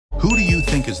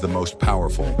think is the most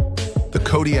powerful? The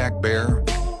Kodiak bear,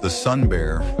 the sun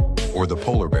bear, or the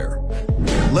polar bear?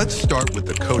 Let's start with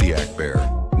the Kodiak bear,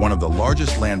 one of the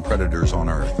largest land predators on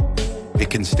Earth. It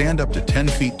can stand up to 10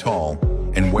 feet tall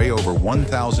and weigh over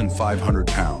 1,500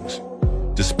 pounds.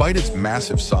 Despite its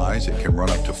massive size, it can run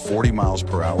up to 40 miles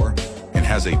per hour and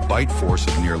has a bite force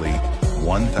of nearly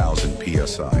 1,000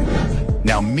 psi.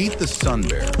 Now meet the sun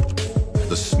bear,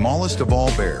 the smallest of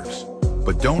all bears,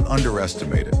 but don't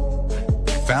underestimate it.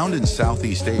 Found in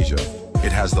Southeast Asia,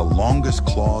 it has the longest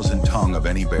claws and tongue of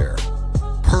any bear,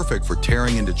 perfect for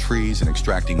tearing into trees and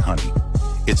extracting honey.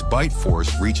 Its bite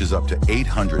force reaches up to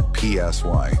 800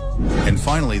 psi. And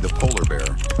finally, the polar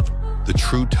bear, the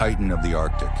true titan of the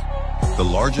Arctic. The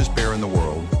largest bear in the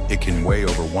world, it can weigh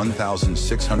over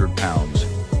 1,600 pounds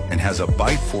and has a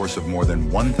bite force of more than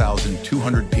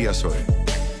 1,200 psi.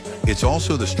 It's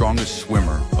also the strongest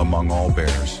swimmer among all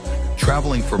bears,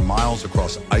 traveling for miles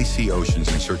across icy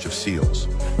oceans in search of seals.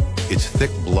 Its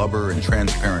thick blubber and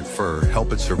transparent fur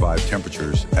help it survive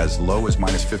temperatures as low as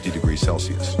minus 50 degrees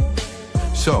Celsius.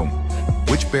 So,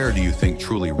 which bear do you think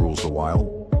truly rules the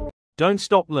wild? Don't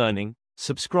stop learning.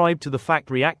 Subscribe to the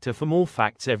Fact Reactor for more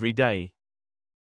facts every day.